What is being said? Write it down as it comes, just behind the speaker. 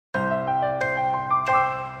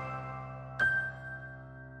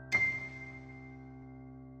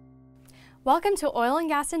Welcome to Oil and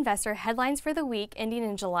Gas Investor Headlines for the week ending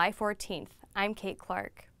in July 14th. I'm Kate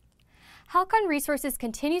Clark. Halcon Resources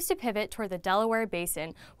continues to pivot toward the Delaware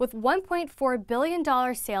Basin with $1.4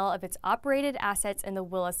 billion sale of its operated assets in the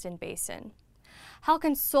Williston Basin.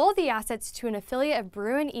 Halcon sold the assets to an affiliate of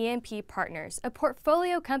Bruin E&P Partners, a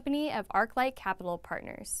portfolio company of ArcLight Capital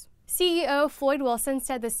Partners. CEO Floyd Wilson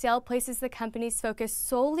said the sale places the company's focus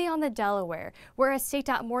solely on the Delaware, where it has staked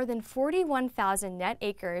out more than 41,000 net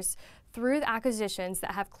acres through the acquisitions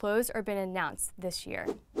that have closed or been announced this year.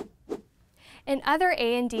 In other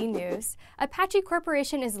A&D news, Apache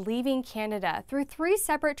Corporation is leaving Canada through 3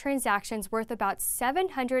 separate transactions worth about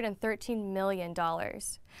 $713 million.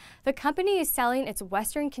 The company is selling its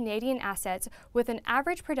Western Canadian assets with an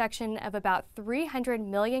average production of about 300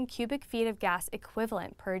 million cubic feet of gas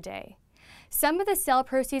equivalent per day. Some of the sale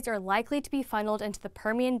proceeds are likely to be funneled into the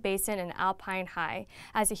Permian Basin and Alpine High,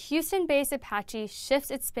 as a Houston-based Apache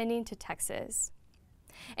shifts its spending to Texas.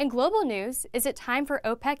 In global news, is it time for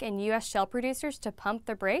OPEC and U.S. shale producers to pump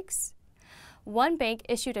the brakes? One bank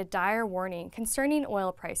issued a dire warning concerning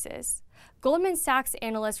oil prices. Goldman Sachs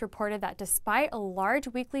analysts reported that despite a large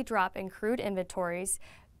weekly drop in crude inventories,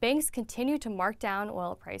 banks continue to mark down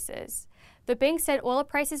oil prices. The bank said oil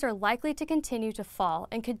prices are likely to continue to fall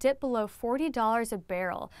and could dip below $40 a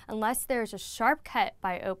barrel unless there is a sharp cut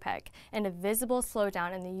by OPEC and a visible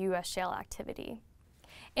slowdown in the U.S. shale activity.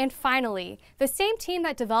 And finally, the same team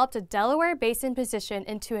that developed a Delaware Basin position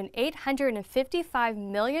into an $855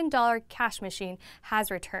 million cash machine has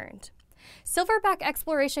returned. Silverback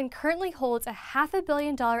Exploration currently holds a $500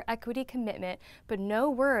 million equity commitment, but no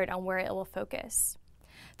word on where it will focus.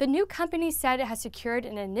 The new company said it has secured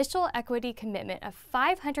an initial equity commitment of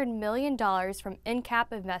 $500 million from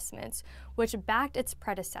InCap Investments, which backed its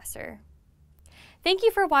predecessor. Thank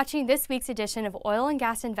you for watching this week's edition of Oil and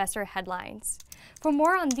Gas Investor Headlines. For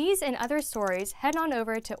more on these and other stories, head on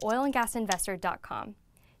over to oilandgasinvestor.com.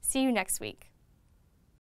 See you next week.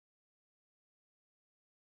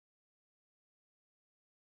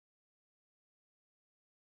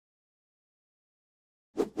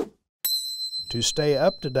 To stay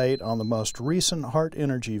up to date on the most recent Hart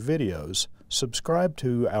Energy videos, subscribe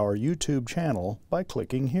to our YouTube channel by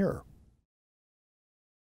clicking here.